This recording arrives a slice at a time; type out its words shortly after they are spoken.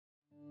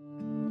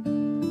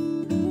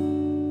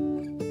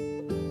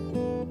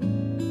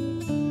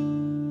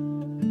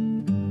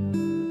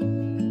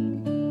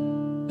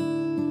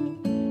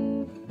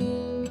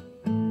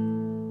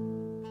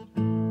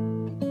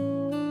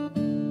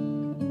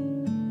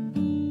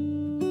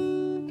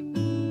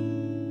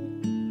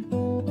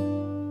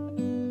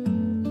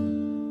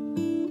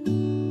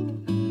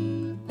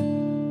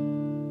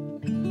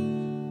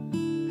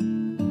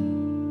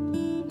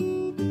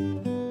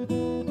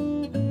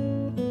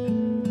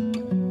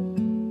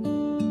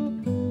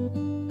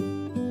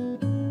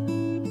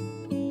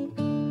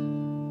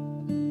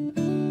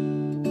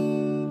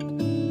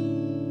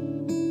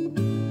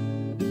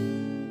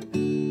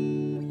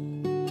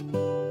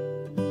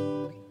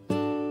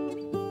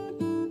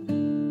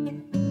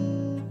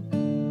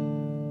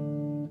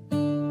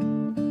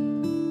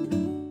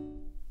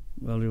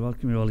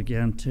welcome you all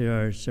again to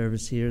our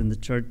service here in the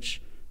church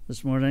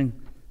this morning.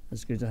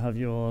 It's good to have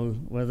you all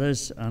with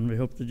us, and we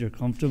hope that you're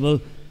comfortable.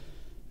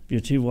 If you're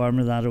too warm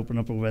or that, open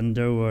up a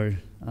window, or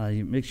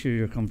make sure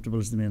you're comfortable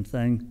is the main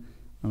thing.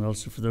 And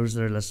also for those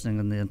that are listening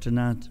on the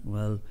internet,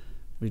 well,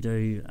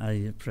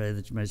 I pray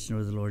that you might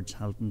know the Lord's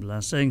help and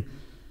blessing.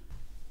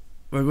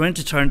 We're going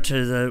to turn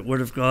to the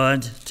Word of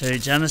God, to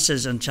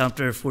Genesis and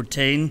chapter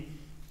 14.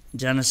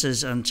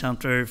 Genesis and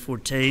chapter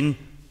 14.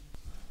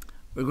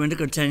 We're going to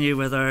continue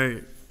with our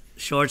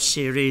short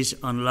series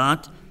on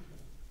Lot.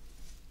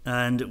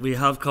 And we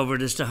have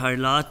covered as to how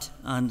Lot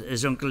and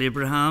his uncle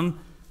Abraham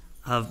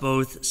have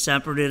both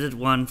separated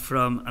one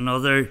from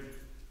another.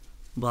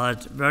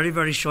 But very,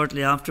 very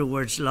shortly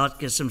afterwards, Lot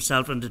gets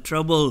himself into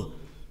trouble.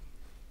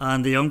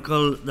 And the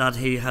uncle that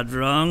he had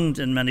wronged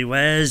in many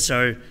ways,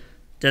 or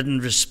didn't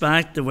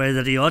respect the way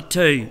that he ought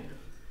to,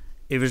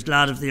 he was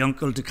glad of the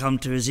uncle to come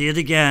to his aid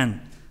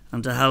again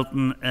and to help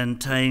him in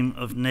time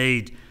of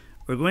need.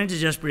 We're going to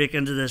just break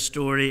into this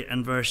story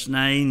in verse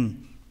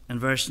 9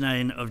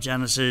 of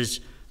Genesis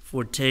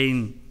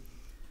 14,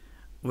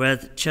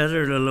 with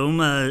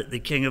Chedorlaomer, the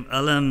king of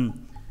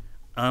Elam,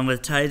 and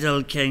with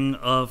Tidal, king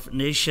of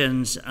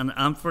nations, and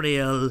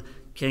Amphrael,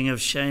 king of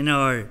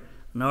Shinar,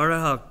 and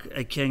Arahak,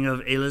 a king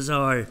of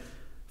Elazar,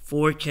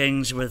 4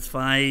 kings with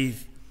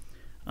 5.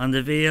 And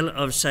the vale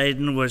of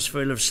Sidon was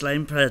full of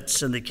slime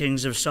pits, and the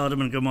kings of Sodom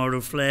and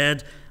Gomorrah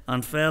fled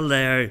and fell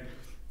there,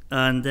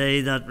 and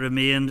they that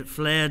remained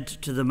fled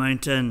to the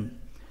mountain.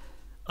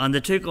 And they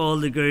took all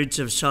the goods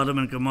of Sodom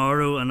and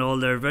Gomorrah and all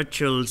their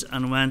victuals,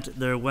 and went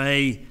their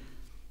way.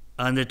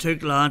 And they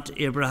took Lot,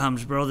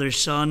 Abraham's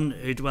brother's son,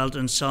 who dwelt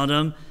in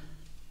Sodom,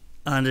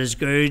 and his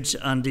goods,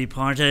 and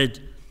departed.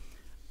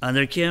 And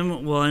there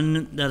came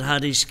one that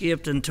had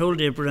escaped, and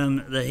told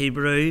Abraham the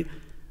Hebrew,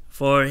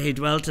 for he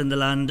dwelt in the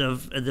land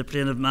of the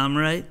plain of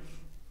Mamre,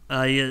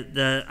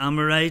 the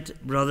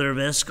Amorite, brother of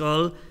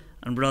Eshcol,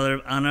 and brother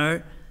of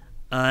Aner,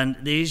 and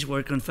these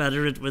were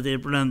confederate with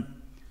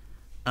Abraham.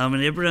 And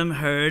when Abraham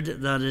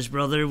heard that his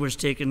brother was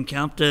taken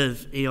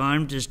captive, he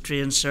armed his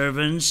trained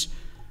servants,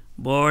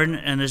 born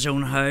in his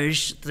own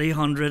house,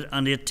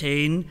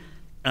 318,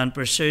 and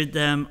pursued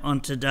them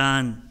unto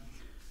Dan.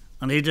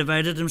 And he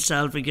divided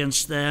himself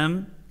against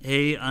them,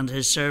 he and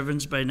his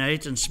servants by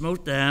night, and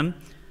smote them,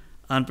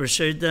 and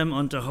pursued them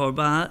unto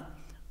Horbah,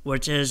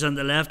 which is on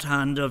the left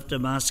hand of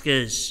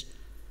Damascus.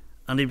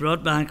 And he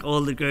brought back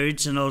all the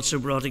goods, and also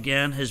brought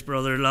again his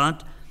brother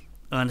Lot,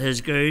 and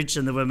his goods,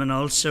 and the women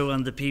also,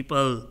 and the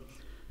people.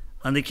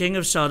 And the king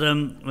of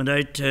Sodom went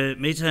out to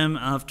meet him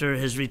after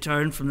his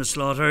return from the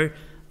slaughter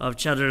of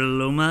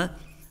Chedorlaomer,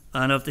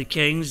 and of the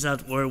kings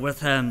that were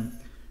with him,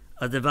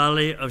 at the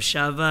valley of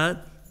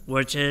Shaveh,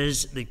 which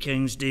is the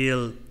king's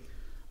dale.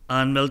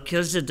 And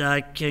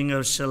Melchizedek, king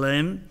of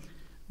Salem,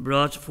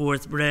 brought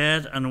forth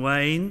bread and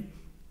wine,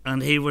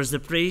 and he was the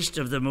priest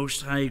of the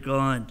Most High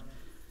God.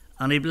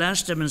 And he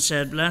blessed him and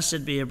said,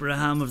 Blessed be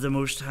Abraham of the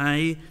Most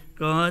High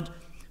God,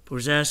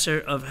 possessor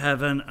of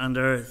heaven and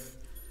earth.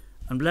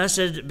 And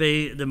blessed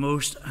be the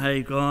Most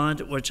High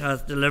God, which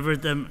hath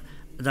delivered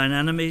thine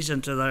enemies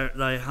into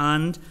thy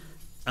hand,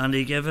 and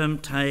he gave him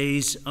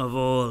tithes of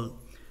all.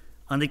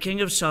 And the king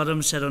of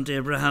Sodom said unto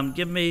Abraham,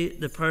 Give me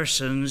the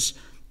persons,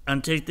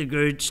 and take the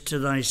goods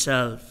to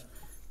thyself.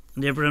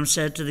 And Abraham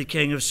said to the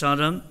king of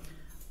Sodom,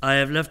 I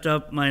have lifted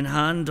up mine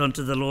hand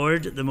unto the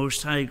Lord, the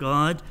Most High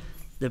God,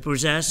 the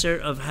possessor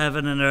of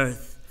heaven and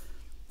earth,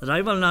 that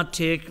I will not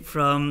take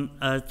from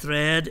a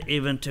thread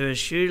even to a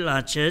shoe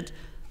latchet,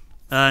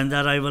 and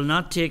that I will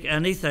not take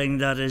anything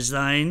that is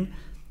thine,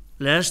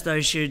 lest thou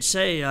should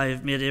say, I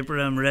have made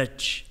Abraham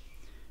rich,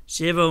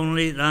 save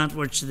only that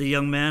which the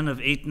young men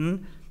have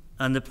eaten,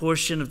 and the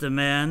portion of the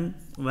men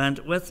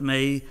went with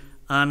me,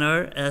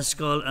 Aner,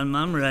 Eshcol, and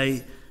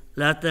Mamre,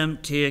 let them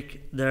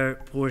take their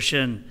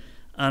portion.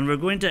 And we're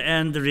going to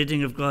end the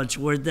reading of God's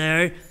word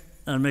there,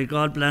 and may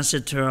God bless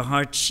it to our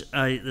hearts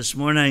this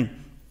morning.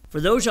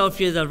 For those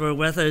of you that were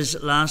with us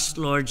last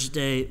Lord's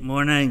Day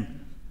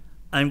morning,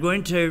 I'm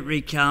going to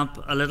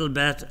recap a little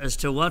bit as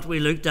to what we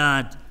looked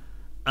at,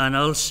 and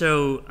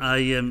also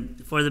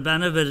for the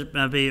benefit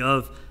maybe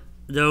of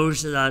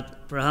those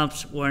that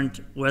perhaps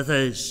weren't with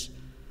us.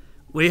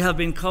 We have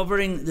been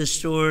covering the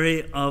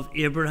story of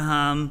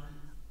Abraham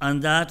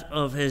and that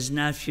of his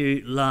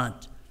nephew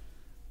Lot,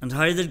 and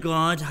how that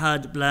God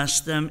had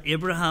blessed them.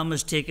 Abraham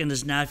has taken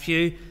his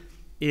nephew,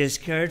 he has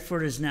cared for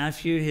his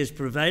nephew, he has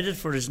provided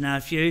for his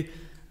nephew,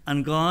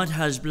 and God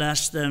has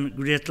blessed them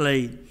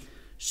greatly.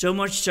 So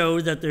much so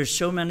that there's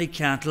so many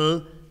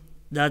cattle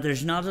that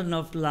there's not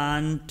enough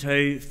land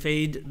to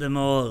feed them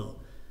all.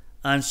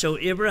 And so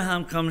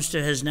Abraham comes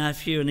to his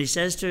nephew, and he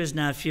says to his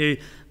nephew,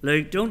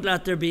 Look, don't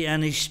let there be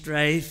any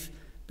strife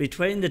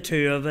between the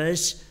two of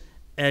us.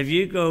 If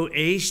you go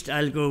east,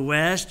 I'll go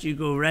west. You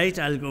go right,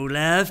 I'll go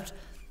left.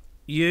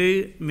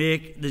 You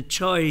make the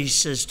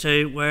choice as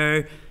to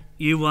where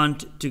you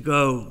want to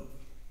go.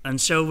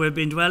 And so we've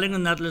been dwelling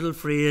on that little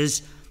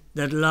phrase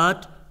that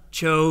Lot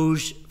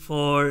chose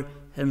for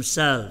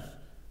himself.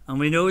 And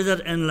we know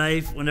that in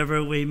life,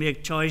 whenever we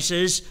make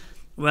choices,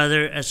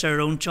 whether it's our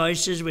own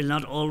choices, we'll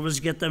not always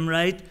get them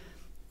right,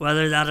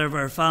 whether that of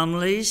our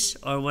families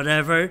or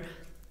whatever,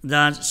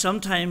 that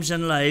sometimes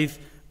in life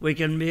we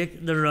can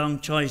make the wrong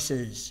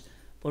choices.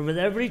 But with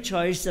every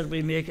choice that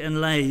we make in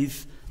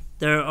life,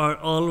 there are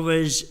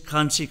always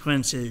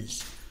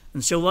consequences.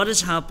 And so what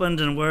has happened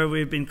and where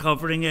we've been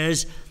covering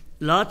is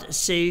Lot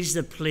sees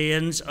the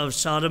plains of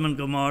Sodom and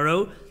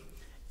Gomorrah.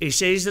 He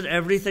sees that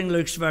everything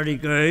looks very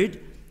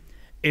good.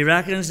 He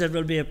reckons there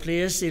will be a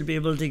place he'll be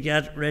able to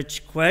get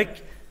rich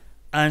quick.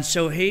 And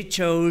so he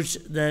chose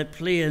the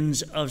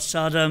plains of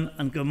Sodom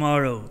and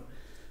Gomorrah.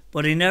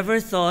 But he never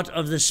thought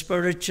of the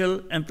spiritual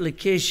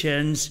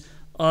implications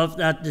of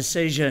that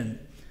decision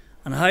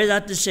and how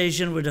that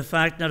decision would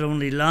affect not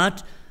only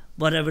Lot,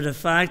 but it would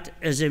affect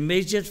his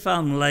immediate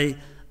family,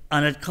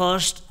 and it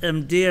cost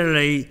him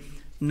dearly,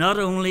 not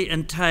only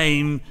in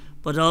time,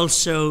 but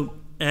also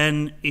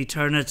in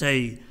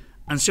eternity.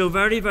 And so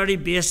very, very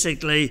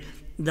basically,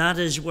 that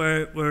is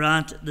where we're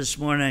at this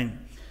morning.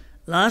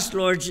 Last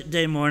Lord's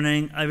Day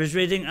morning, I was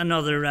reading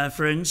another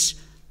reference,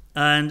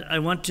 and I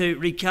want to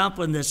recap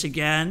on this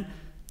again,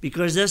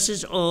 because this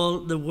is all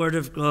the Word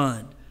of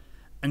God.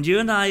 And you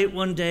and I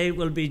one day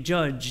will be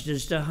judged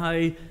as to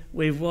how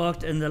we've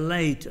walked in the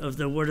light of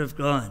the Word of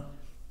God.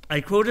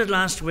 I quoted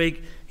last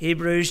week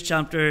Hebrews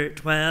chapter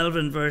 12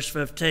 and verse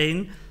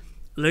 15,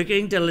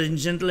 looking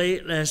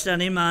diligently lest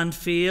any man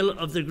fail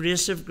of the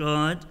grace of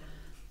God,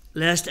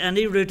 lest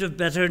any root of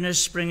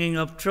bitterness springing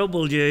up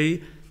trouble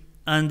you,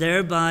 and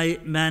thereby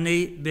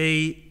many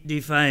be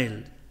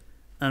defiled.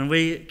 And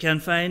we can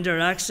find our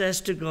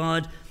access to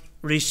God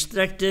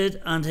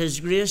restricted and his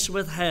grace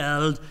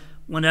withheld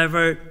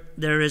whenever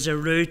there is a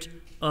root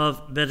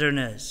of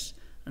bitterness.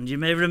 And you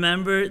may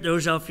remember,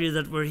 those of you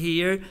that were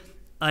here,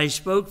 I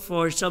spoke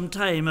for some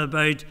time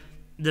about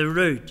the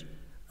root.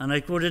 And I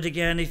quoted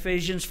again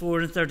Ephesians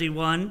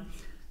 4:31,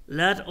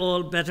 let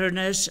all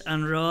bitterness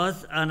and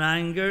wrath and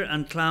anger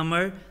and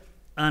clamour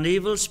and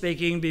evil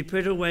speaking be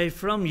put away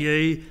from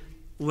you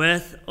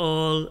with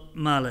all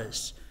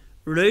malice.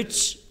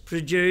 Roots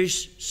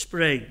produce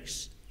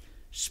sprigs.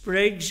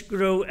 Sprigs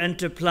grow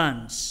into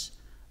plants,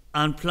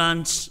 and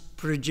plants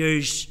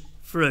produce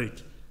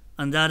fruit.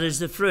 And that is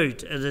the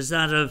fruit. It is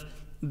that of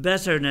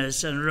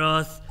bitterness and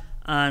wrath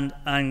and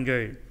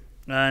anger.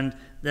 And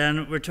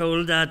then we're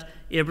told that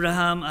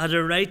Abraham had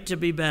a right to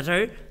be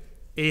better.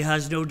 He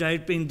has no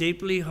doubt been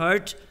deeply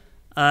hurt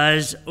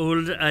as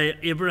old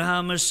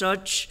Abraham as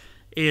such.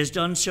 He has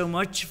done so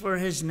much for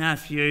his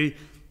nephew,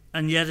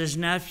 and yet his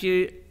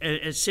nephew,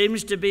 it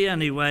seems to be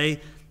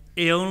anyway,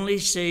 he only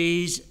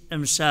sees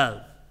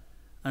himself.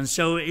 And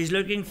so he's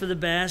looking for the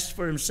best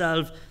for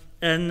himself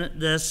in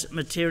this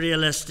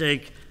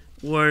materialistic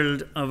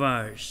world of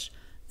ours.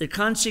 The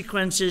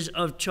consequences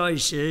of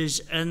choices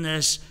in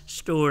this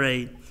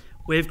story,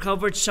 we've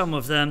covered some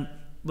of them,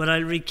 but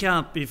I'll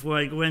recap before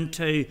I go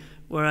into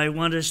where I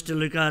want us to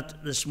look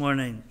at this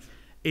morning.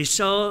 He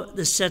saw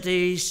the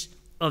cities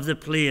of the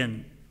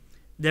plain.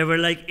 They were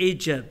like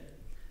Egypt.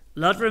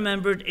 Lot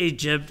remembered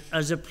Egypt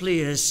as a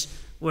place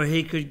where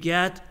he could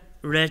get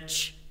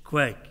rich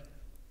quick.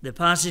 The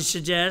passage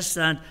suggests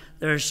that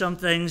there are some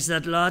things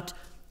that Lot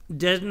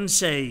didn't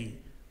see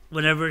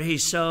whenever he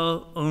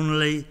saw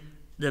only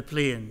the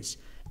plains.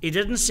 He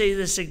didn't see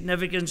the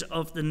significance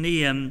of the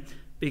name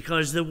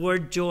because the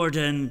word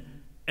Jordan,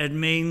 it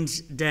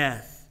means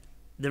death.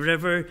 The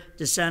river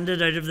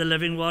descended out of the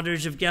living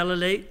waters of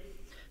Galilee,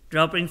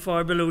 dropping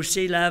far below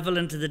sea level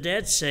into the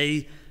Dead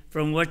Sea,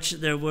 from which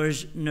there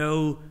was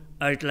no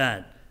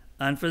outlet.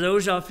 And for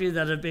those of you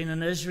that have been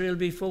in Israel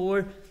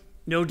before,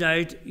 no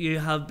doubt you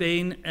have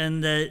been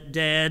in the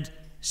Dead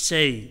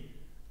Sea.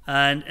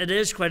 And it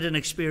is quite an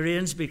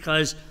experience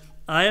because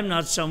I am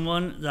not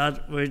someone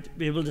that would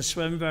be able to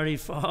swim very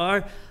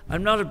far.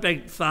 I'm not a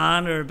big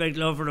fan or a big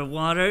lover of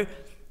water,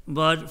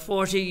 but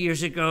 40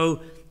 years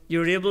ago, you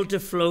were able to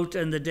float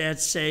in the Dead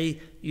Sea.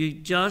 You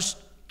just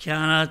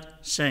cannot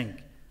sink.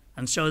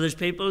 And so there's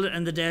people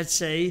in the Dead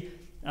Sea,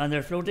 and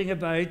they're floating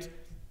about,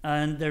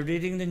 and they're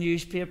reading the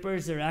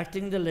newspapers, they're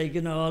acting the league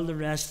and all the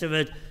rest of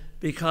it,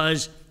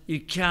 because you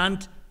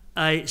can't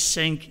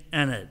sink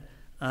in it.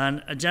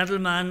 And a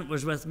gentleman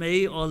was with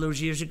me all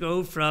those years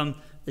ago from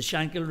the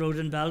Shankill Road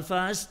in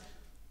Belfast,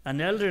 an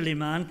elderly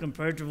man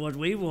compared to what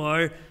we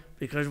were,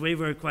 because we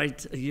were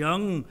quite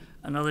young,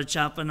 another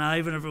chap and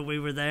I, whenever we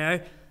were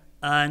there.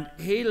 And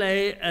he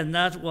lay in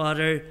that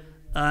water,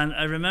 and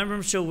I remember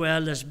him so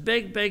well, this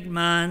big, big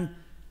man,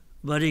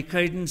 but he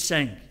couldn't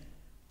sink.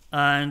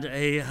 And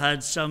he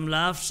had some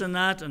laughs and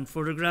that, and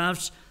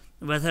photographs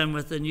with him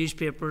with the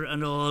newspaper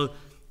and all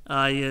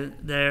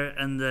there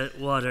in the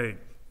water.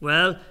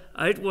 Well,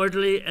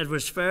 outwardly it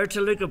was fair to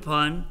look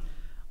upon,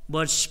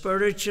 but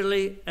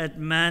spiritually it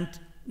meant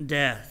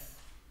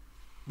death.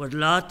 But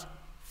Lot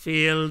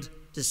failed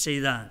to see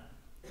that.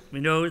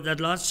 We know that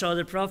Lot saw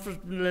the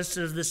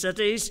profitlessness of the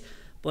cities,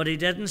 but he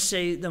didn't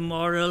see the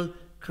moral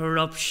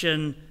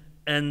corruption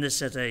in the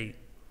city.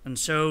 And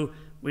so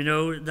we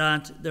know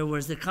that there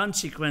was the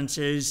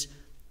consequences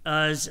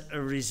as a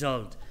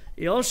result.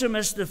 He also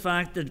missed the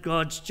fact that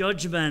God's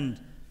judgment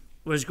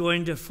was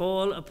going to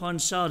fall upon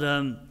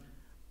Sodom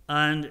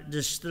and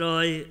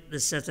destroy the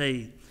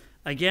city.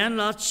 Again,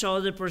 Lot saw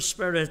the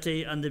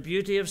prosperity and the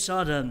beauty of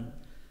Sodom,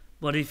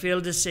 but he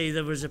failed to see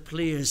there was a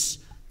place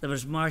that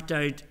was marked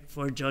out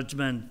for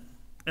judgment.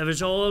 It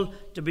was all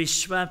to be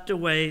swept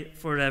away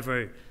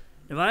forever.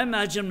 If I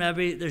imagine,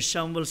 maybe there's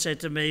some will say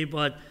to me,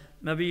 but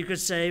maybe you could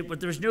say, but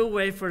there's no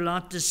way for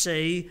Lot to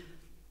see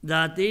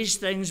that these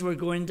things were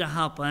going to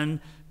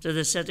happen to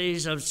the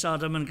cities of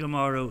Sodom and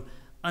Gomorrah.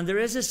 And there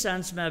is a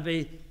sense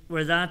maybe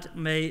where that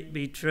may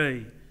be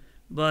true.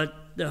 But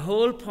the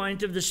whole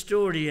point of the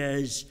story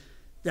is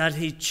that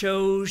he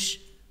chose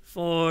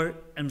for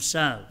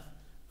himself.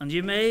 And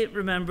you may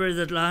remember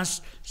that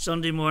last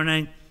Sunday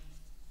morning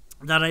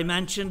that I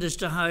mentioned as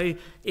to how,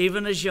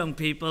 even as young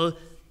people,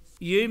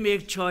 you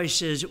make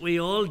choices, we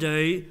all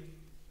do,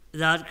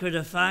 that could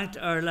affect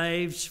our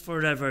lives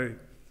forever.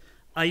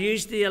 I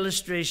used the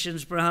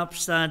illustrations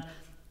perhaps that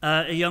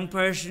a young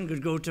person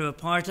could go to a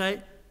party.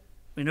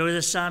 We know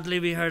that sadly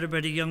we heard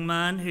about a young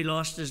man who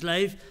lost his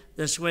life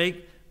this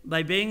week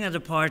by being at a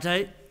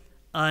party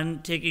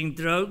and taking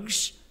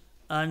drugs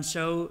and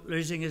so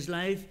losing his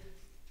life.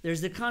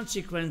 There's the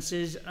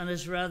consequences, and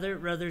it's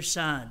rather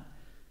sad.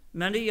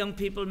 Many young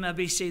people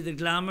maybe see the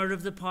glamour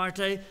of the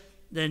party,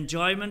 the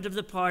enjoyment of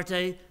the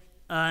party,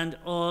 and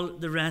all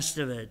the rest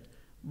of it.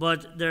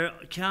 But there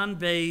can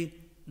be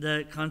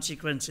the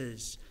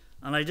consequences.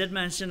 And I did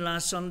mention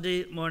last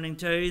Sunday morning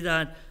too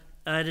that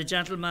I had a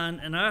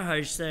gentleman in our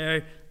house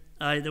there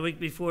the week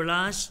before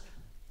last,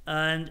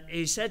 and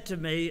he said to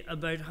me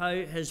about how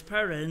his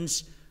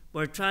parents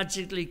were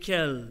tragically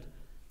killed.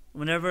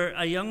 Whenever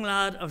a young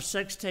lad of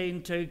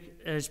 16 took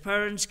his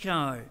parents'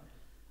 car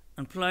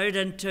and ploughed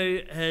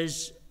into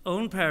his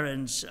own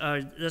parents,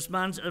 this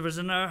man was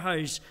in our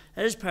house,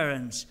 his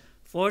parents,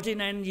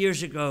 49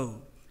 years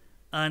ago,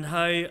 and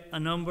how a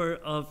number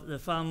of the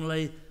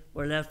family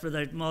were left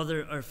without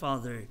mother or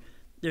father.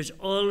 There's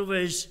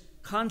always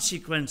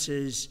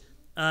consequences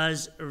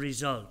as a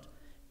result.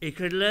 He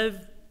could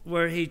live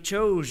where he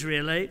chose,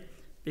 really,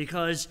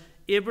 because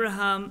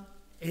Abraham,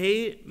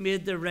 he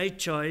made the right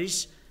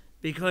choice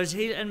because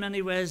he, in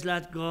many ways,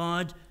 let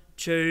God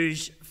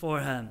choose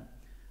for him.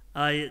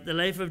 The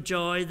life of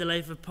joy, the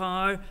life of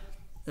power,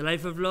 the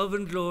life of love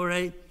and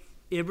glory,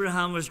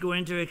 Abraham was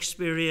going to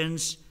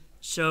experience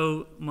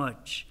so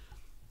much.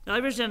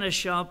 I was in a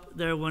shop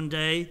there one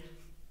day,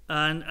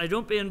 and I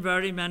don't be in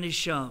very many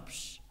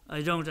shops.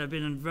 I've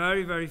been in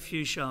very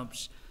few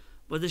shops.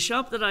 But the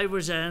shop that I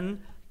was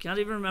in, can't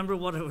even remember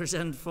what I was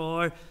in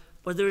for,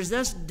 but there was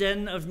this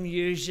din of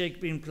music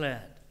being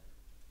played.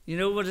 You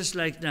know what it's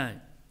like now?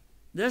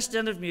 This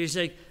din of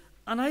music,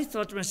 and I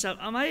thought to myself,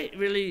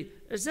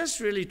 is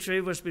this really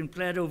true what's been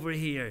played over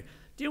here?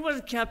 Do you know what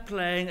it kept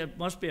playing? It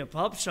must be a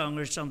pop song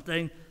or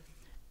something.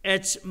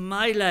 It's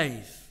my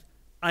life.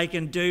 I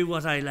can do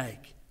what I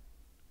like.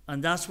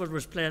 And that's what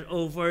was played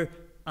over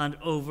and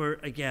over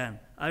again.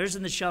 I was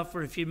in the shop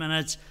for a few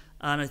minutes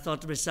and I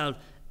thought to myself,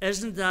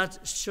 isn't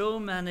that so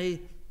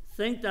many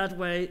think that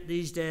way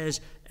these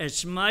days?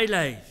 It's my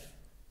life.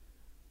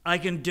 I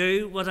can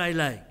do what I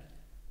like.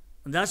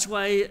 And that's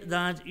why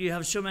that you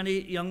have so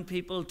many young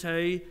people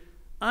too,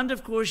 and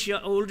of course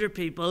your older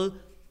people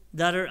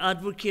that are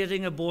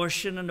advocating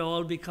abortion and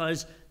all,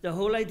 because the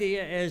whole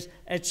idea is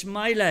it's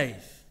my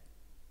life.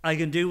 I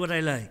can do what I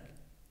like.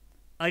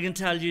 I can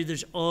tell you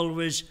there's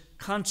always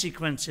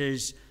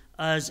consequences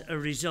as a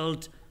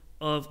result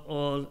of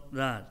all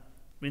that.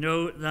 We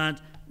know that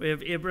we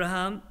have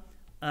Abraham,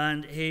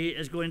 and he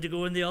is going to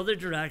go in the other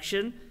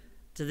direction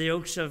to the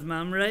oaks of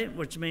Mamre,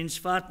 which means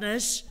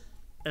fatness.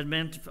 It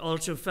meant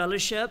also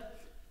fellowship.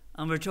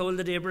 And we're told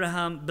that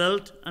Abraham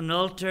built an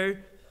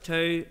altar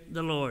to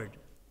the Lord.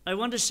 I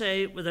want to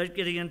say, without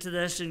getting into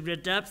this in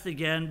great depth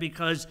again,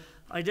 because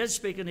I did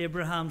speak on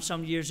Abraham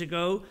some years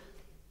ago,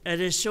 it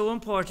is so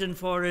important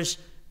for us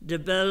to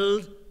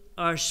build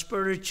our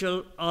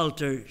spiritual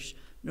altars.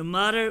 No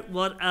matter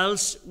what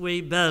else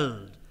we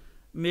build,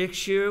 make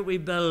sure we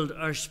build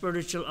our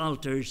spiritual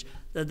altars,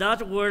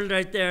 that world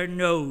out there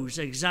knows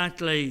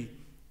exactly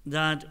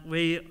that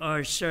we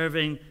are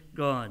serving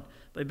God.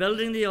 By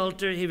building the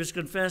altar, he was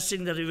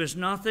confessing that he was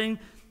nothing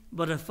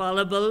but a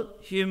fallible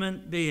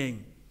human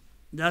being.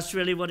 That's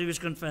really what he was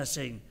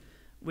confessing.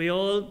 We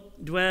all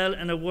dwell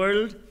in a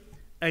world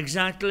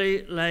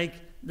exactly like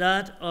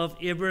that of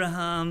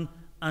Abraham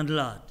and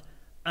Lot.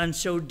 And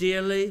so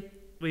daily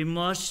we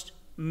must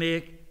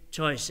make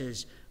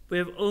choices. We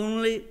have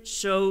only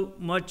so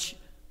much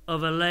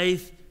of a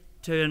life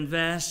to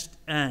invest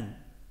in.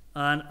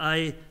 And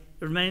I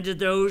reminded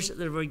those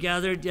that were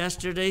gathered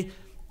yesterday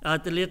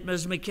at the late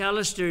Ms.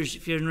 McAllister's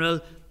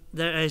funeral,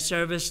 their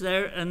service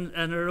there in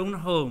her own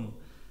home,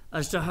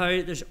 as to how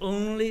there's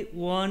only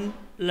one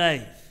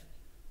life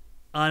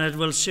and it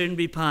will soon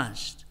be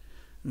past.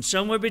 And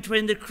somewhere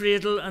between the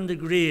cradle and the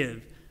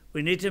grave,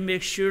 we need to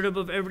make sure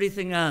above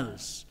everything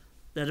else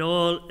that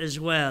all is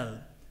well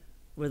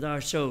with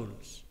our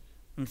souls.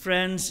 And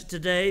friends,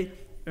 today,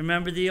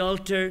 remember the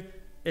altar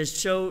is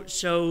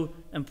so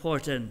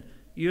important.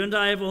 You and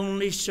I have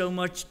only so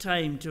much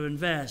time to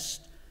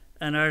invest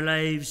in our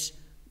lives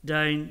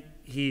down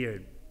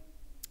here.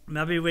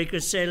 Maybe we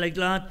could say like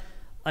that,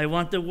 I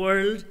want the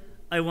world,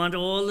 I want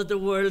all that the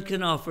world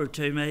can offer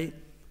to me.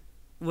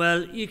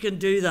 Well, you can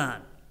do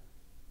that.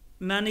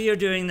 Many are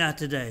doing that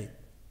today.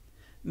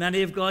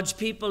 Many of God's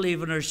people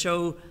even are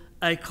so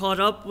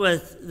caught up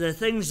with the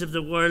things of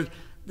the world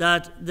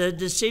that the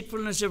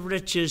deceitfulness of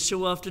riches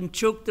so often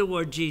choke the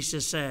word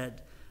Jesus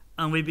said,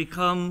 and we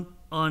become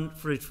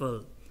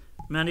unfruitful.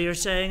 Many are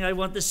saying, I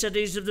want the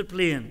cities of the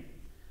plain.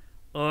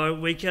 Or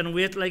we can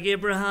wait like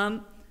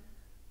Abraham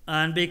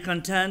and be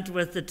content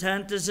with the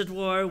tent, as it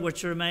were,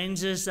 which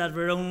reminds us that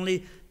we're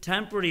only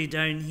temporary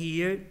down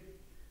here.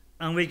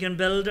 And we can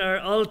build our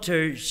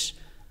altars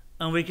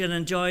and we can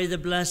enjoy the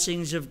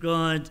blessings of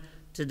God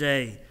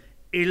today.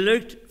 He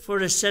looked for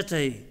a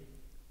city,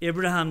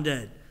 Abraham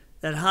did,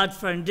 that had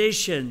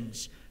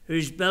foundations,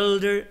 whose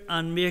builder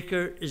and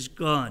maker is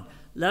God.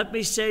 Let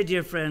me say,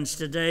 dear friends,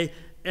 today,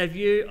 if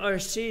you are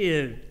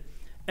saved,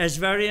 it's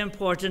very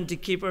important to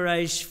keep our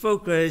eyes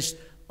focused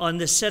on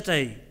the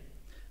city,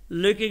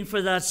 looking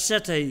for that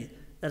city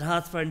that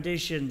hath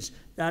foundations,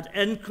 that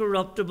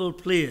incorruptible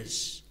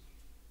place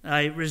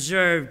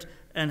reserved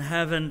in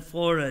heaven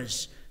for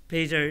us,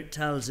 Peter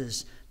tells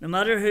us. No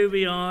matter who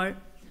we are,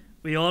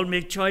 we all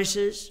make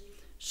choices,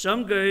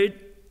 some good,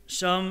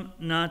 some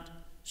not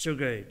so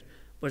good.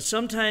 But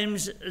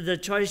sometimes the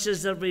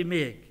choices that we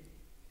make,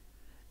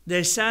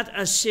 they set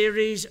a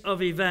series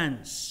of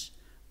events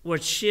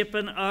which shape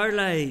our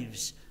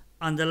lives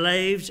and the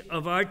lives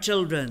of our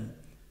children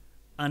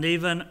and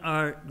even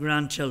our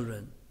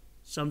grandchildren.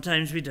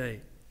 Sometimes we do.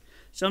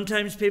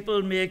 Sometimes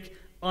people make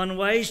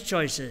unwise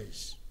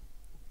choices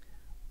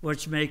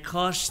which may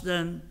cost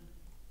them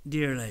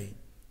dearly.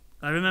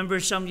 I remember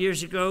some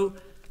years ago,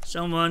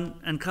 someone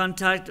in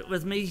contact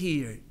with me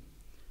here,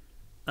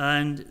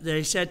 and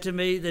they said to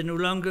me they no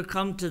longer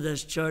come to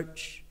this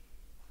church,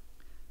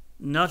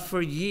 not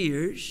for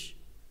years,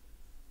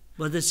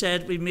 but they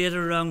said we made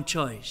a wrong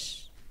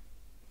choice.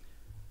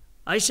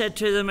 I said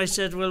to them,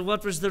 well,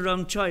 what was the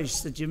wrong choice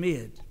that you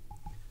made?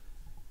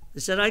 They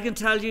said, I can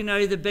tell you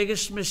now the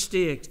biggest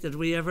mistake that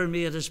we ever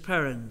made as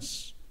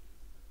parents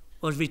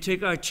was we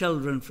took our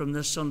children from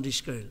this Sunday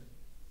school.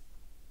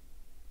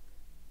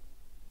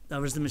 That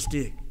was the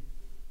mistake.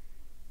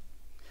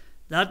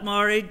 That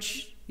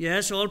marriage,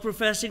 yes, all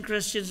professing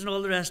Christians and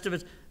all the rest of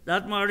it,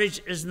 that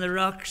marriage is in the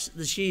rocks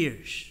this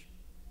years.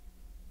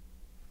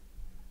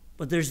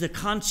 But there's the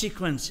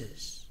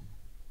consequences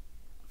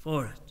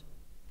for it.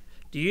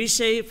 Do you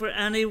see, for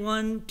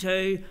anyone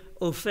to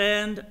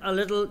offend a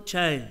little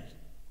child,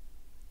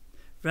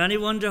 for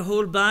anyone to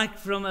hold back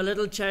from a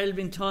little child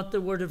being taught the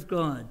word of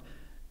God,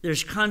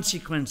 there's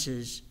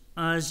consequences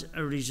as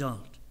a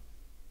result.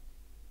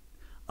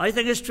 I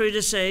think it's true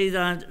to say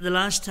that the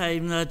last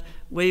time that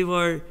we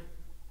were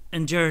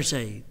in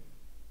Jersey,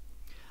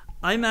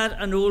 I met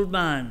an old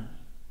man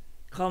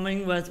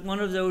coming with one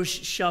of those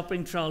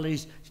shopping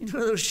trolleys. You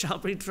know those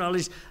shopping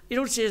trolleys? You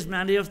don't see as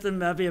many of them,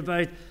 maybe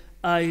about,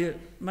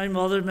 my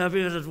mother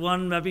maybe had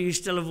one, maybe you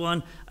still have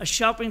one, a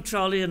shopping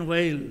trolley in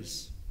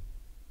Wales.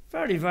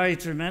 Very, very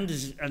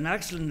tremendous, an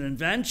excellent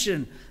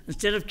invention.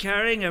 Instead of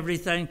carrying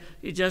everything,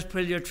 you just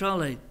pull your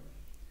trolley.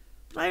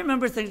 But I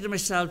remember thinking to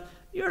myself,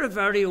 you're a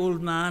very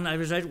old man. I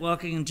was out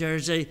walking in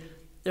Jersey,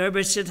 there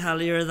by St.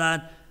 Helier,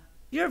 that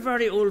you're a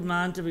very old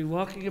man to be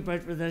walking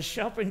about with this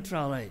shopping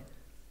trolley.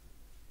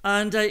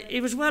 And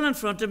he was well in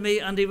front of me,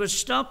 and he would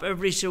stop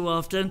every so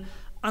often,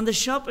 and the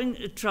shopping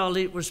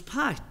trolley was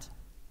packed.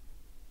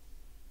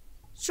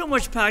 So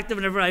much packed that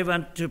whenever I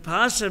went to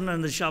pass him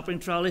in the shopping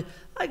trolley,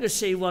 I could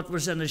see what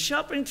was in the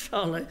shopping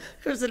trolley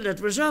because the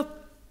lid was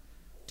up.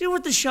 Do you know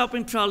what the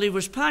shopping trolley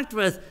was packed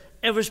with?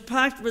 It was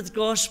packed with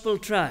gospel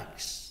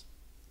tracts.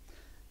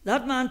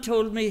 That man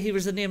told me he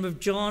was the name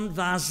of John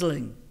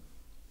Vasling.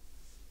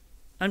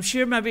 I'm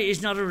sure maybe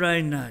he's not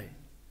around now.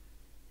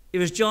 He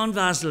was John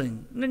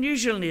Vasling, an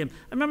unusual name.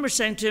 I remember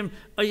saying to him,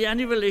 are you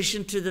any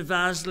relation to the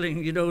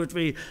Vasling? You know, it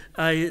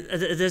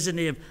is a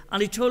name.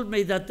 And he told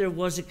me that there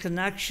was a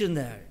connection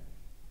there.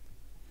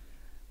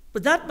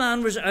 But that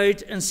man was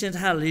out in St.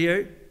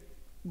 Helier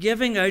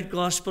giving out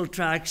gospel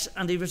tracts,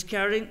 and he was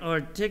carrying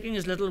or taking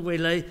his little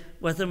wheelie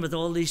with him with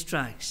all these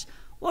tracts.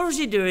 What was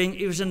he doing?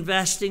 He was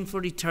investing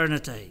for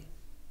eternity.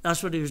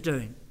 That's what he was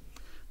doing.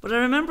 But I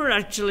remember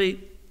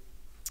actually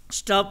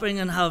stopping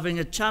and having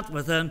a chat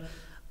with him,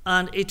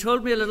 and he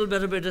told me a little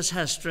bit about his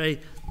history,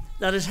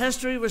 that his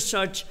history was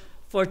such,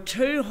 for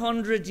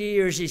 200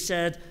 years, he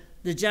said,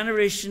 the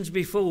generations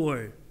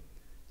before,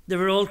 they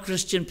were all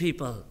Christian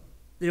people.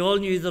 They all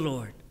knew the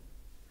Lord.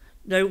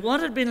 Now, what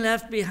had been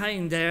left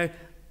behind there,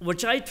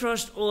 which I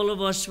trust all of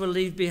us will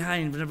leave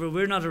behind whenever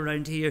we're not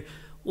around here,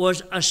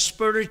 was a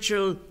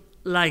spiritual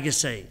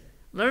legacy.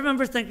 And I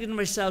remember thinking to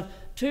myself,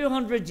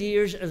 200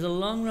 years is a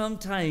long, long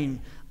time,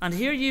 and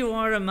here you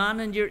are, a man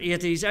in your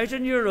 80s, out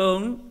on your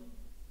own,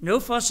 no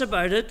fuss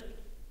about it,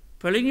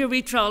 pulling your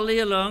wee trolley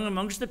along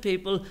amongst the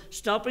people,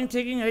 stopping,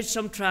 taking out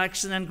some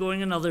tracts, and then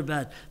going another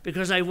bit,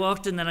 because I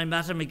walked and then I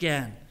met him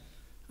again.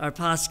 our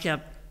past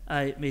kept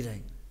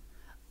meeting.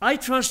 I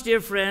trust,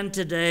 dear friend,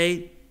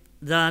 today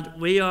that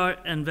we are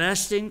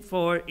investing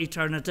for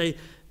eternity,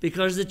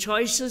 because the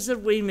choices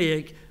that we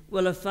make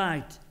will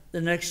affect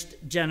the next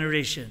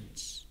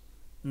generations.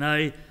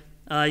 Now,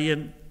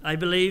 I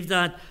believe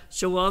that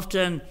so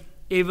often,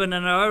 even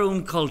in our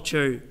own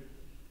culture,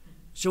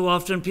 so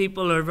often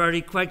people are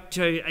very quick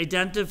to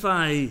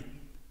identify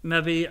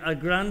maybe a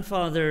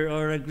grandfather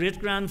or a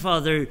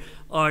great-grandfather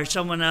or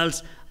someone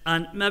else,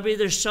 and maybe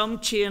there's some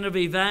chain of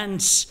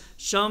events,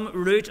 some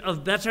root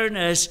of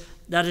bitterness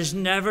that has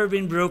never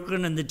been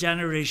broken in the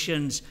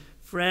generations.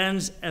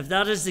 Friends, if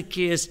that is the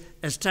case,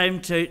 it's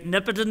time to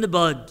nip it in the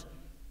bud.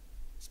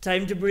 It's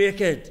time to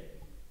break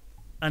it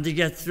and to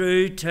get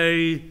through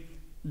to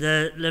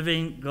the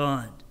living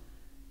God.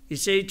 You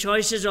see,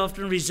 choices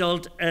often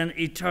result in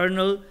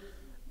eternal,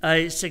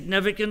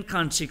 significant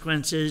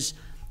consequences.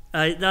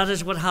 That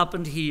is what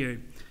happened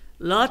here.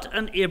 Lot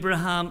and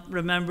Abraham,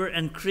 remember,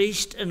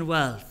 increased in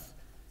wealth.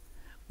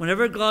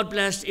 Whenever God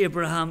blessed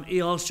Abraham,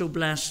 he also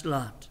blessed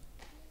Lot.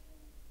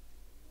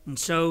 And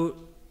so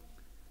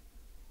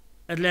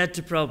it led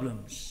to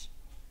problems.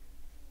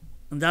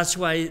 And that's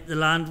why the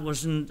land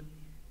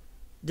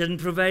didn't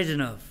provide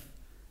enough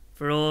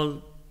for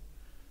all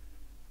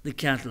the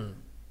cattle.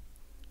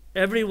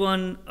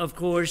 Everyone, of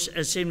course,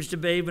 it seems to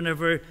be,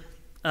 whenever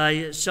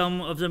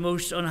some of the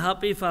most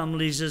unhappy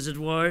families, as it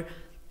were,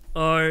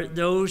 are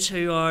those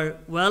who are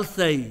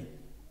wealthy.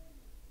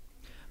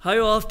 How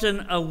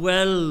often a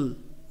will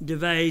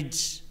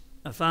divides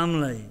a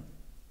family?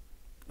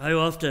 How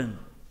often?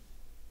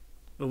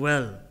 A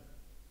will.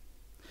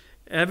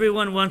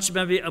 Everyone wants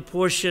maybe a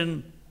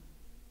portion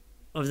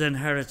of the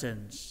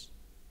inheritance.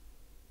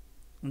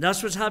 And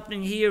that's what's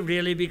happening here,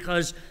 really,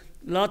 because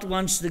Lot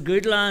wants the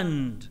good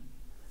land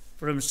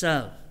for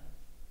himself.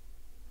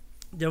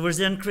 There was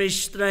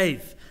increased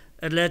strife.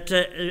 It led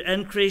to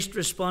increased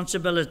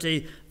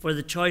responsibility for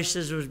the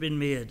choices that was being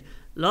made.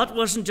 Lot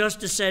wasn't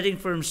just deciding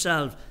for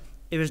himself,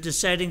 he was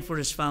deciding for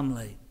his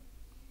family.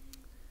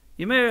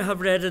 You may have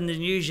read in the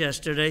news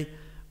yesterday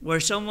where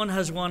someone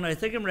has won, I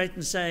think I'm right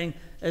in saying,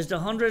 is the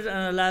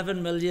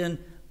 111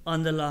 million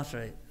on the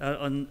lottery,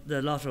 on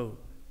the lotto.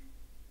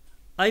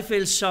 I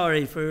feel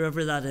sorry for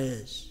whoever that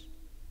is,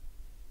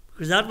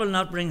 because that will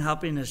not bring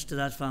happiness to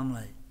that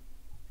family.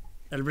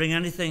 It'll bring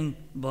anything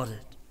but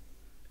it,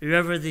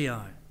 whoever they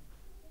are.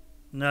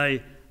 Now,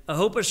 I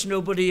hope it's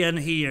nobody in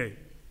here.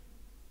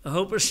 I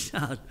hope it's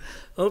not.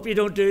 I hope you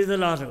don't do the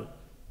lotto.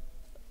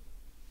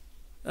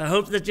 I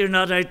hope that you're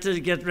not out to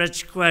get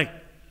rich quick.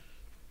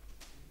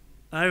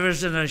 I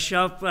was in a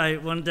shop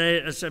one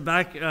day,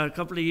 back a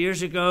couple of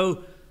years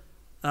ago,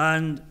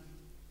 and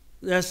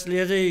this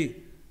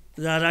lady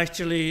that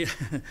actually,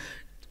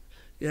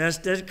 yes,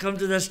 did come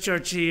to this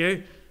church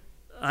here.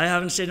 I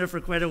haven't seen her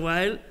for quite a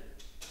while,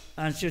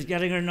 and she was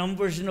getting her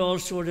numbers and all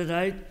sorted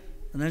out,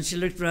 and then she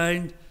looked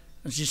round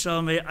and she saw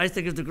me. I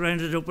think if the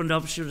ground had opened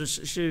up, she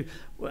should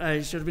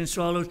have been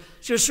swallowed.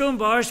 She was so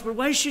embarrassed, but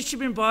why should she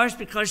be embarrassed?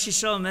 Because she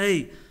saw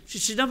me. She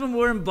should not be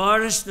more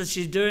embarrassed that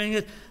she's doing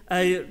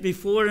it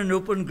before an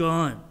open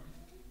gone.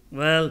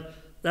 Well,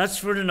 that's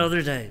for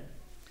another day.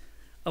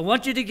 I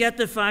want you to get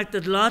the fact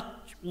that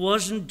Lot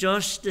wasn't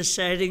just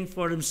deciding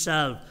for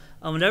himself.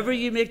 And whenever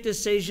you make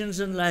decisions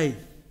in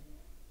life,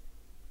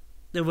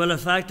 they will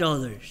affect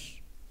others.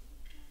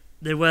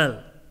 They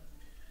will.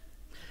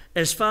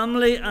 His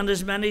family and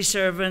his many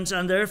servants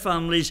and their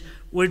families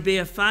would be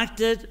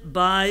affected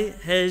by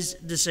his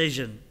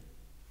decision.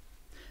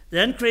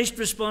 The increased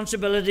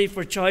responsibility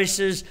for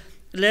choices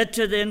led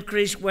to the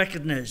increased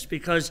wickedness,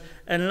 because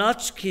in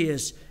Lot's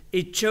case,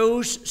 he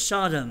chose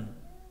Sodom.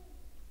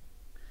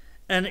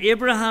 In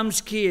Abraham's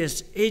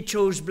case, he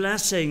chose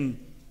blessing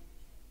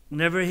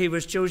whenever he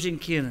was choosing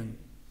Canaan.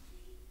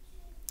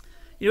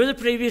 You know, the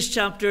previous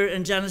chapter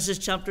in Genesis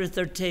chapter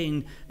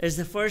 13 is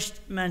the first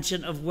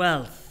mention of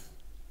wealth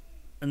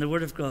in the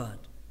Word of God.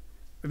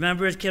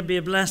 Remember, it can be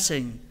a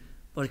blessing,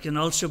 but it can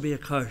also be a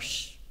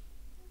curse.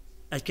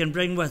 It can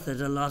bring with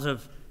it a lot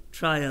of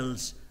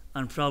trials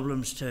and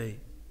problems too.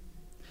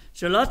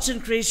 So Lot's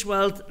increased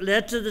wealth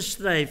led to the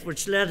strife,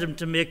 which led him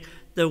to make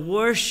the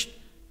worst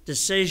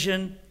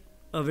decision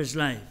of his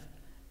life.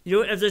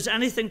 You know, if there's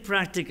anything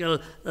practical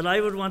that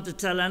I would want to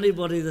tell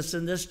anybody that's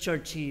in this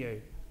church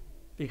here,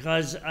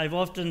 because I've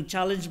often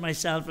challenged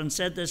myself and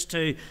said this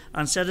to,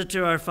 and said it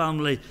to our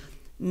family,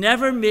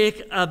 never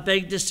make a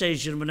big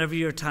decision whenever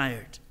you're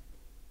tired,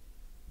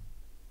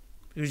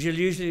 because you'll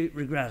usually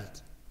regret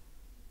it.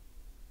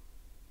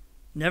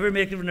 Never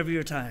make it whenever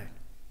you're tired.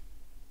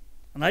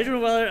 And I don't know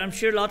whether, I'm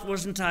sure Lot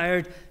wasn't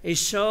tired. He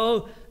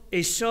saw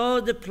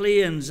the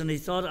plains and he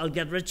thought, I'll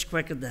get rich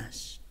quick at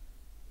this.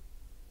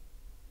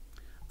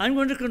 I'm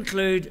going to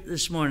conclude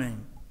this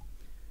morning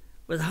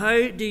with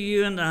how do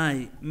you and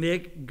I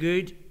make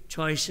good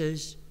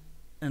choices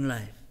in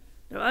life.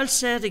 Now, I'll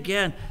say it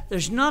again.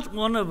 There's not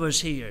one of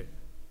us here.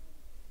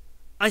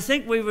 I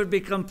think we would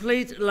be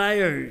complete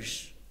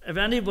liars if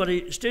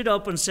anybody stood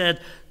up and said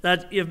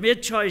that you've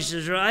made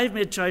choices, or I've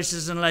made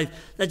choices in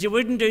life, that you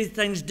wouldn't do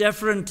things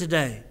different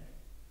today.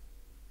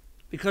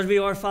 because we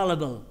are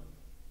fallible.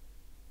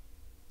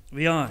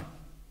 We are.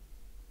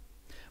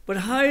 But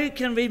how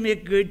can we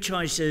make good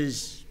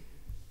choices?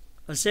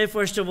 I'll say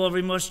first of all,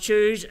 we must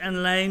choose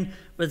in line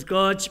with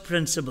God's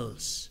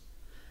principles.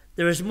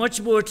 There is much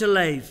more to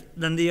life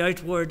than the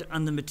outward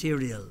and the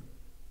material.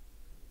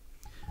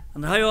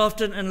 And how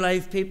often in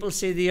life people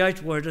see the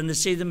outward and they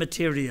see the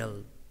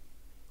material.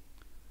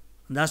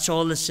 And that's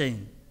all the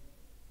same.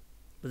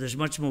 But there's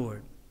much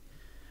more.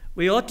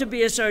 We ought to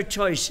base our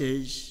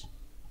choices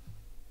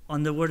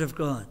on the Word of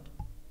God.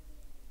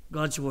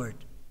 God's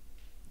Word.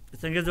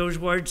 Think of those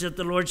words that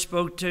the Lord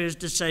spoke to his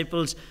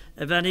disciples.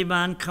 If any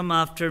man come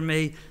after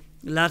me,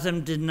 let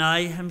him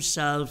deny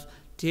himself,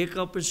 take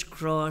up his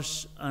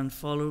cross and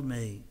follow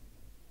me.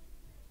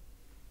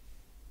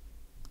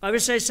 I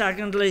would say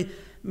secondly,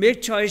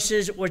 make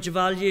choices which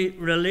value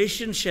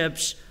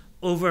relationships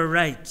over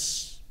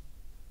rights.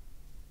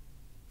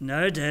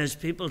 Nowadays,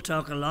 people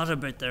talk a lot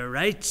about their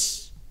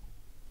rights.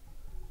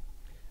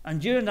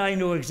 And you and I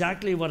know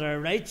exactly what our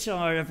rights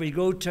are if we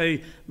go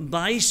to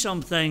buy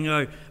something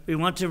or we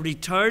want to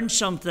return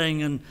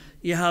something, and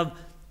you have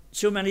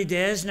so many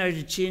days now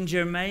to change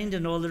your mind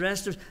and all the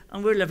rest of it.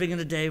 And we're living in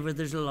a day where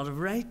there's a lot of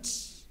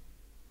rights.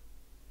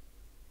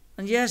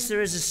 And yes,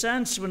 there is a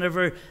sense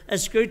whenever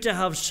it's good to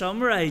have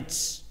some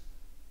rights.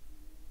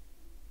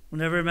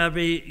 Whenever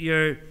maybe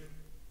you're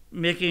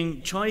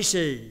making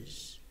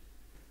choices.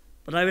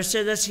 But I would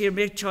say this here,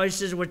 make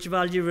choices which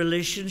value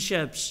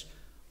relationships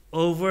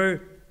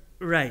over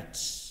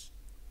rights.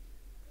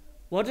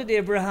 What did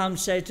Abraham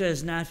say to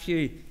his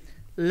nephew?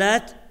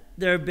 Let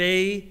there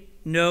be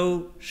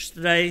no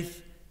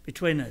strife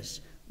between us.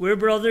 We're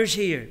brothers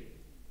here.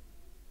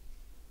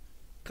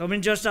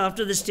 Coming just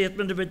after the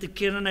statement about the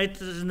Canaanites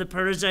and the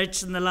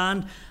Perizzites in the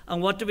land.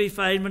 And what do we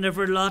find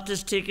whenever Lot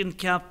is taken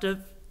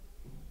captive?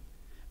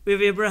 We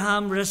have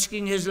Abraham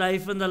risking his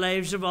life and the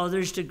lives of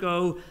others to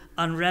go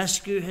and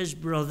rescue his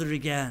brother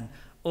again.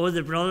 Oh,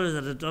 the brother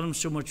that had done him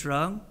so much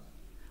wrong.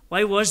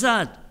 Why was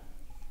that?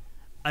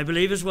 I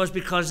believe it was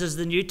because, as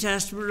the New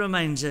Testament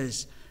reminds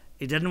us,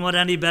 he didn't want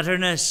any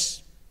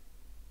bitterness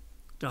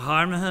to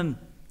harm him,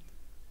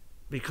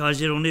 because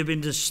he'd only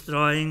been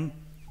destroying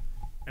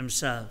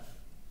himself.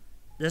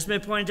 This may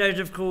point out,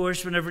 of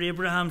course, whenever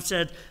Abraham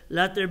said,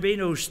 let there be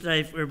no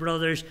strife, we're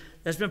brothers,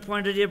 this may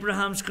point out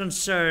Abraham's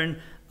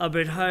concern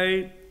about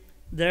how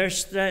their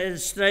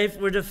strife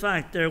would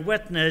affect their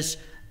witness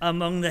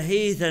among the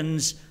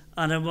heathens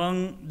and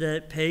among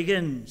the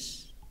pagans.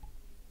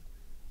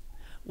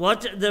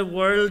 What the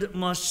world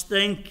must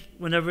think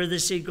whenever they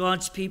see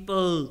God's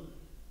people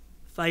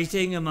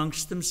fighting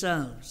amongst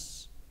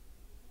themselves.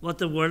 What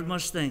the world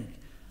must think.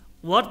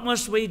 What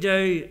must we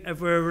do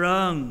if we're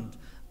wronged?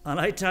 And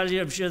I tell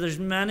you, I'm sure there's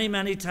many,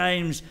 many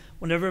times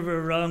whenever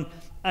we're wronged.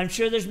 I'm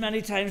sure there's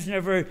many times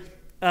whenever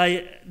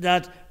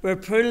that we're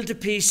pulled to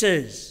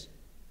pieces.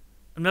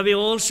 And maybe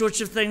all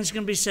sorts of things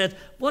can be said.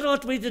 What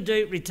ought we to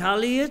do?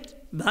 Retaliate?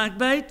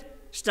 Backbite?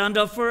 Stand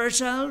up for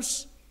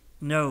ourselves?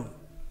 No.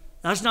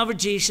 That's not what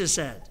Jesus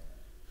said.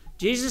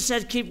 Jesus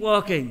said, keep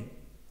walking.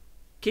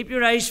 Keep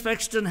your eyes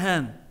fixed on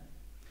him.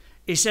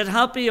 He said,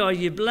 happy are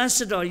you,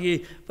 blessed are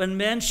you, when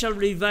men shall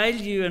revile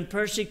you and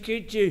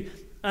persecute you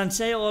and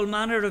say all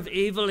manner of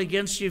evil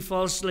against you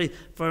falsely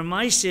for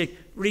my sake.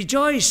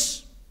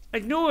 Rejoice.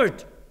 Ignore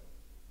it.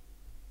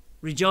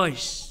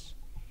 Rejoice.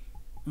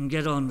 And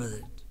get on with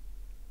it.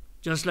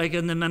 Just like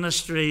in the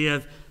ministry,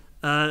 if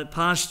a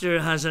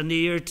pastor has an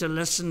ear to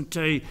listen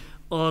to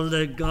all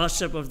the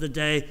gossip of the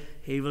day,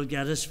 he will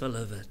get his fill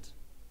of it.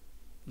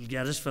 He'll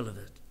get his fill of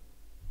it.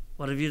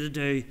 What have you to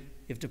do? You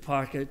have to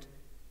park it.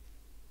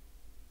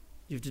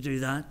 You have to do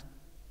that.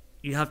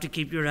 You have to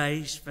keep your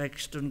eyes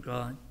fixed on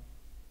God.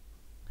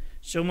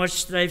 So much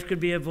strife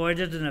could be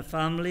avoided in a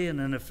family and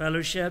in a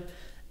fellowship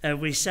if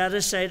we set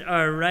aside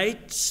our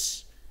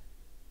rights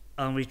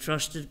and we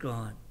trusted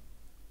God.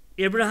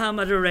 Abraham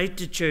had a right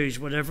to choose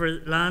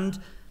whatever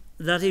land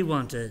that he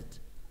wanted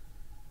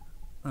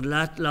and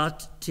let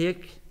Lot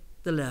take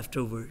the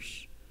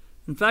leftovers.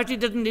 In fact, he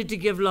didn't need to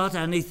give Lot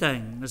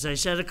anything. As I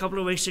said a couple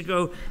of weeks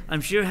ago,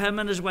 I'm sure him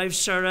and his wife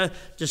Sarah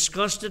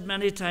discussed it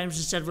many times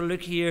and said, well,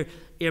 look here,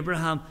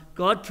 Abraham,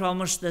 God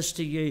promised this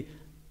to you.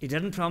 He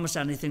didn't promise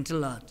anything to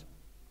Lot.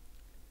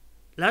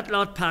 Let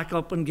Lot pack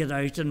up and get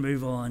out and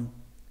move on.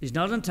 He's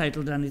not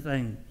entitled to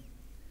anything.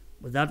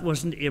 But that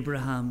wasn't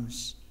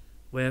Abraham's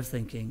way of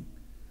thinking.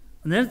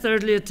 And then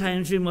thirdly, at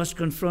times we must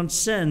confront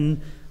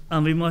sin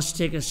and we must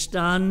take a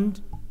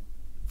stand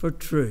for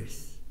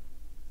truth.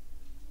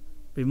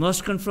 We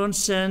must confront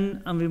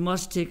sin and we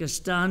must take a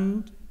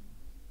stand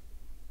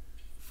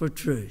for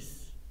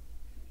truth.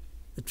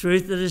 The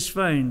truth that is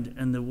found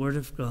in the Word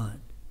of God.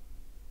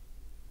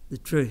 The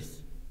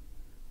truth.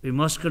 We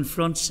must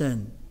confront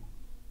sin.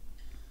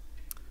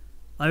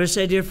 I would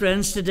say, dear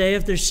friends, today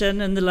if there's sin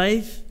in the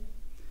life,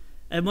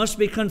 it must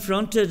be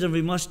confronted and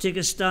we must take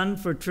a stand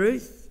for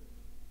truth.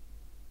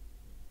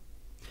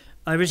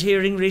 I was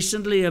hearing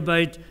recently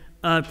about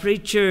a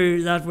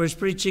preacher that was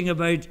preaching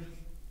about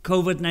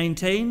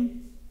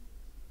COVID-19.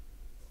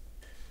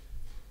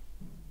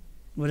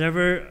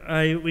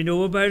 Whatever we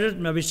know about it,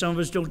 maybe some of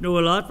us don't know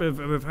a lot,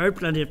 we've heard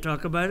plenty of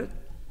talk about it.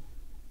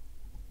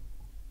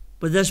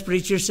 But this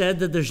preacher said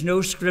that there's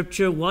no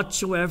scripture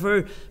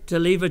whatsoever to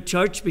leave a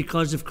church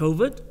because of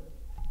COVID.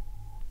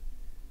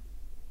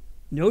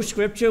 No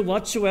scripture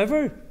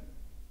whatsoever.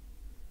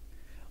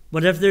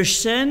 But if there's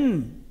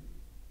sin,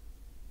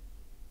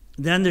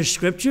 then there's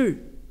scripture.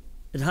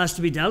 It has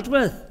to be dealt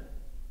with.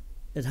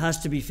 It has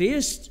to be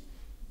faced.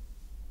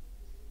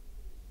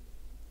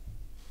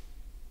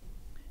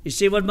 You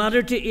see, what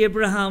mattered to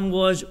Abraham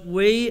was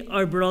we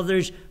are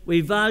brothers. We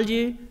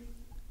value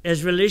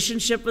his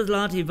relationship with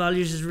Lot. He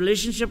values his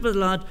relationship with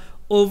Lot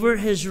over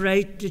his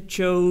right to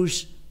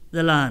choose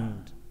the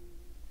land.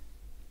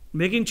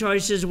 Making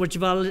choices which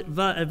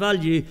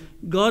value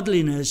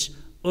godliness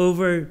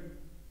over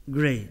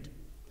greed.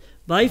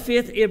 By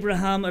faith,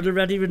 Abraham had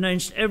already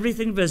renounced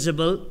everything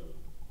visible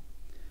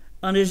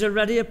and has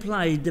already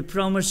applied the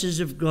promises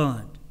of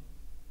God.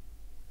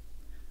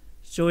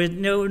 So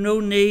there was no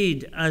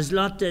need as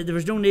Lot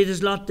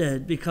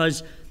did,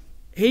 because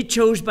he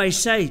chose by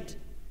sight.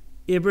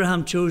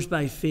 Abraham chose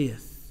by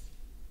faith.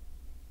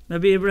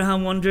 Maybe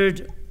Abraham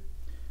wondered,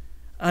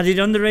 had he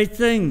done the right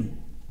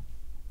thing?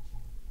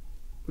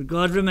 But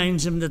God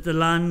reminds him that the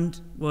land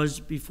was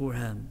before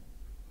him.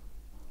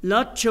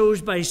 Lot chose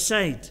by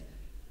sight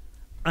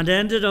and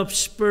ended up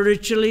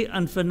spiritually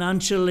and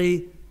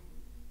financially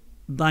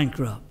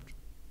bankrupt.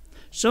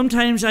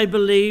 Sometimes I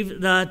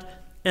believe that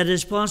it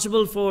is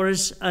possible for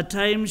us at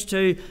times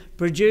to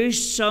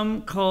produce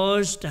some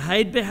cause, to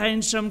hide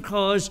behind some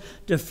cause,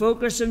 to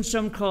focus on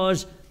some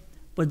cause,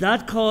 but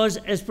that cause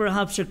is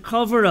perhaps a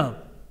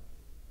cover-up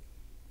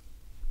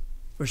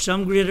for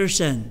some greater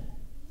sin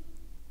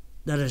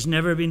that has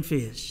never been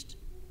faced.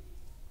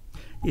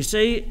 You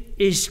see,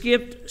 he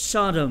escaped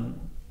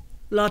Sodom,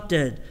 Lot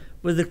did,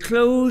 with the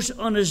clothes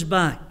on his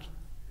back,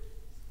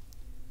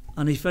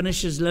 and he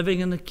finishes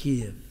living in a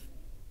cave.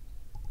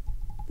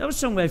 That was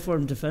some way for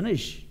him to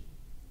finish.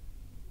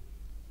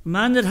 A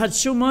man that had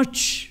so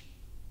much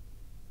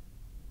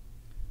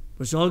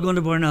was all going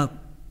to burn up.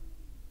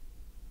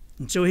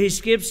 And so he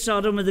escapes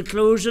Sodom with the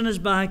clothes on his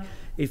back.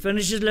 He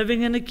finishes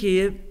living in a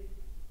cave.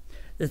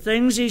 The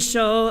things he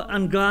saw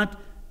and got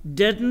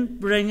didn't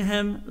bring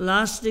him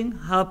lasting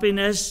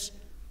happiness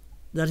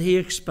that he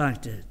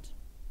expected.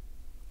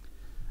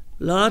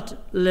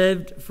 Lot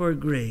lived for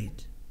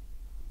greed.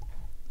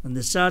 And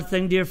the sad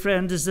thing, dear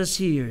friend, is this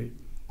here.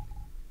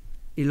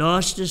 He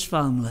lost his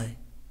family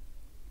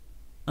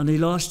and he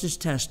lost his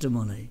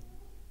testimony.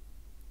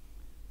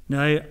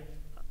 Now,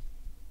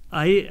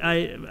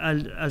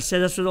 I'll say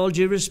this with all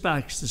due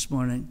respects this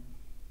morning,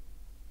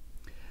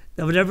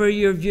 that whatever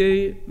your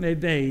view may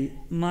be,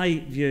 my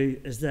view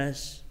is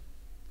this,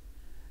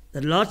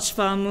 that Lot's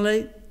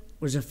family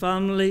was a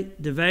family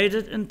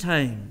divided in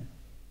time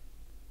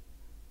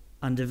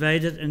and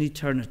divided in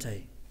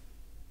eternity.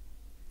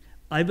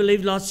 I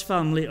believe Lot's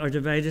family are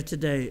divided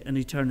today in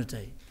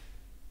eternity.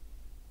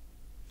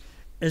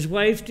 His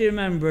wife, do you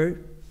remember,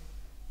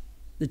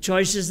 the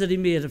choices that he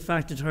made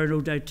affected her,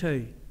 no doubt,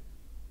 too.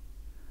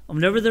 And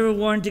whenever they were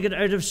warned to get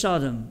out of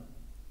Sodom,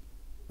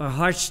 her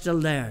heart's still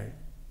there.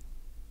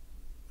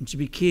 And she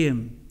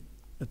became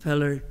a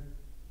pillar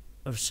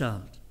of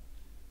salt.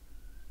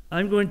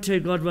 I'm going to,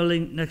 God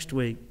willing, next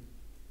week,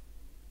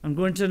 I'm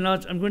going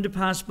to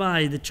pass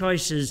by the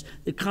choices,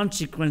 the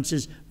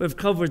consequences. We've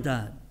covered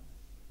that.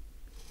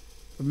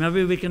 But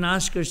maybe we can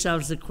ask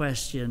ourselves the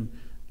question,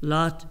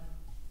 Lot,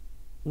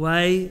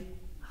 why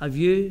have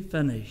you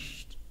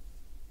finished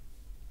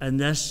in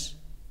this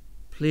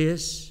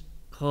place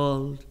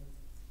called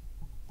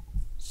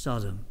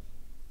Sodom?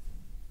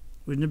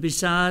 Wouldn't it be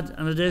sad?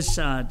 And it is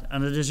sad,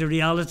 and it is a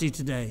reality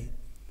today,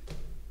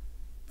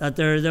 that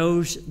there are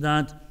those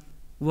that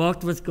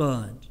walked with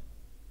God,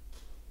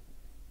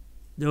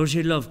 those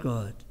who love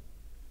God,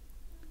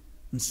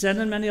 and sin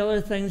and many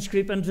other things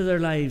creep into their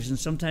lives, and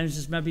sometimes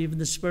it's maybe even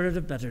the spirit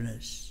of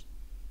bitterness.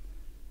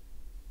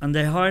 And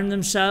they harm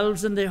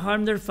themselves and they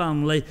harm their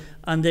family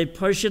and they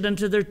push it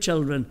into their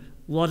children.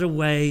 What a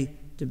way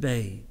to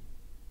be.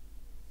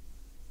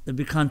 There'll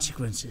be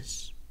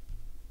consequences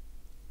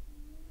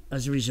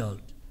as a result.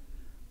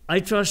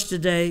 I trust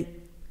today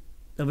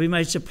that we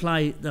might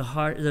supply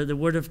the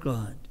Word of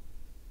God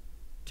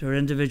to our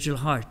individual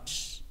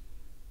hearts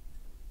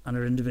and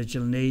our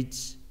individual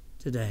needs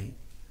today.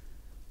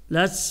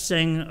 Let's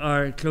sing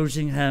our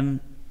closing hymn.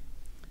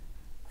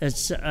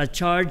 It's a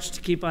charge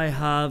to keep I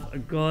have, a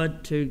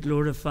God to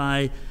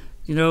glorify.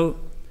 You know,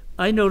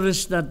 I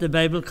noticed that the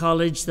Bible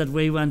college that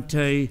we went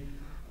to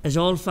is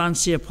all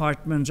fancy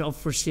apartments up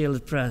for sale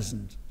at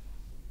present.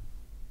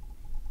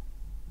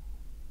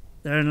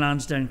 They're in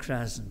Lansdowne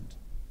Crescent.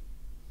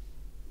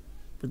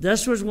 But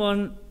this was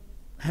one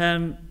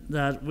hymn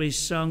that we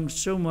sung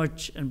so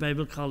much in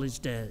Bible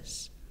college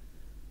days,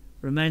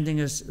 reminding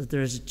us that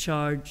there is a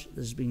charge that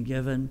has been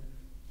given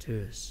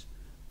to us.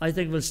 I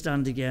think we'll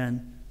stand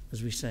again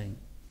as we sing.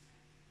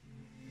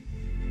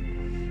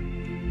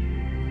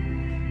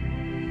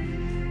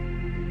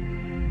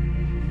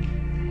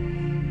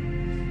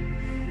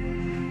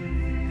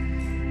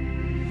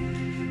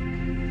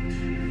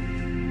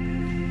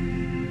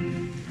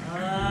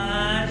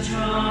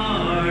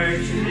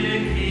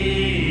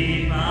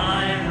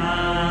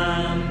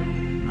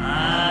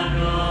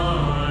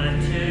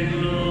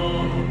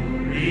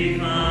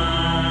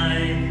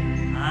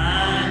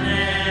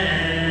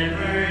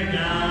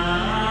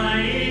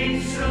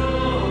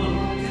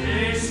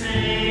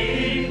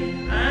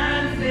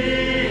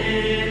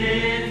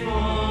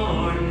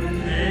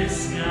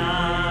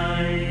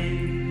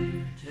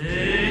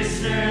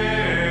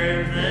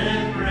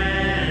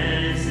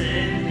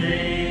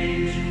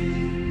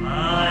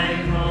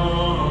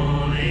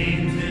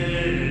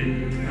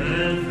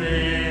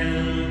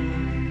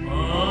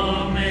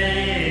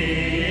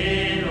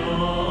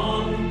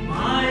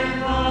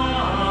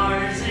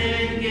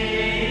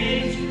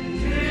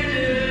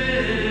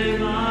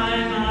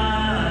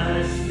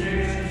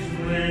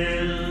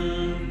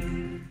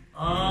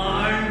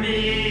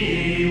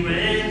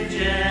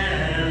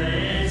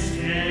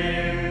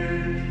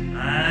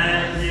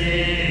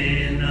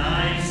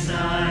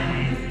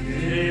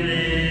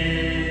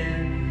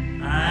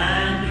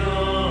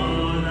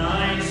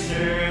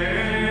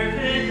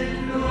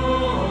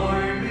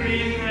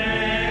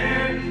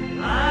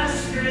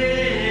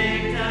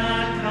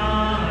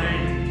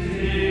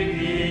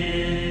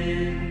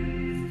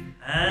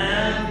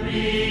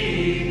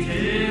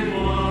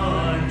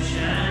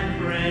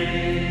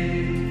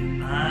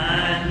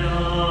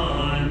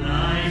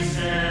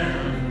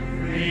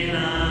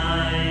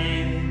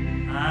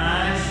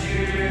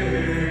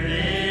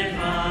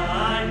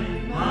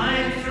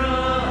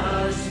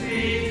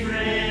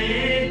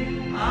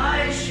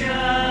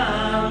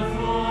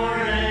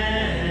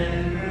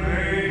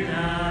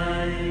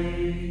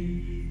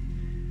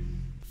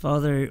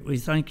 Father, we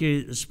thank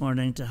you this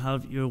morning to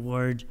have your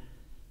word.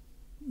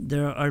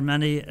 There are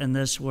many in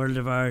this world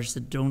of ours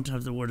that don't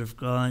have the word of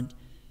God,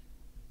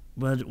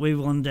 but we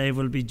one day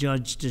will be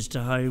judged as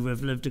to how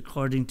we've lived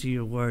according to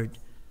your word.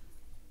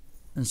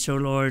 And so,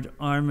 Lord,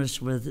 arm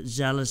us with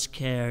zealous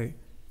care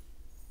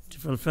to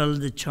fulfill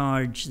the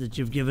charge that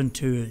you've given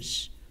to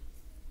us.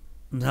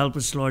 And help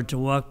us, Lord, to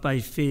walk by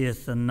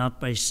faith and not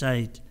by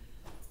sight,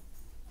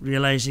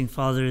 realizing,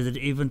 Father, that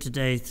even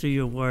today, through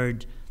your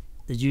word,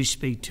 that you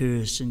speak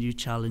to us and you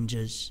challenge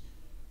us.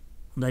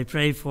 And I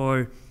pray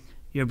for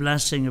your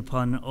blessing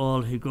upon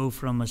all who go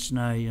from us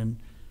now. And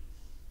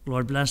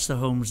Lord, bless the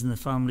homes and the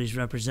families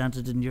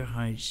represented in your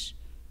house.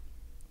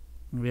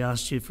 And we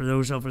ask you for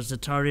those of us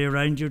that tarry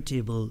around your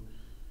table,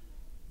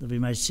 that we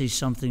might see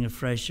something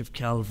afresh of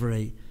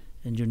Calvary.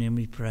 In your name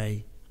we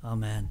pray.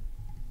 Amen.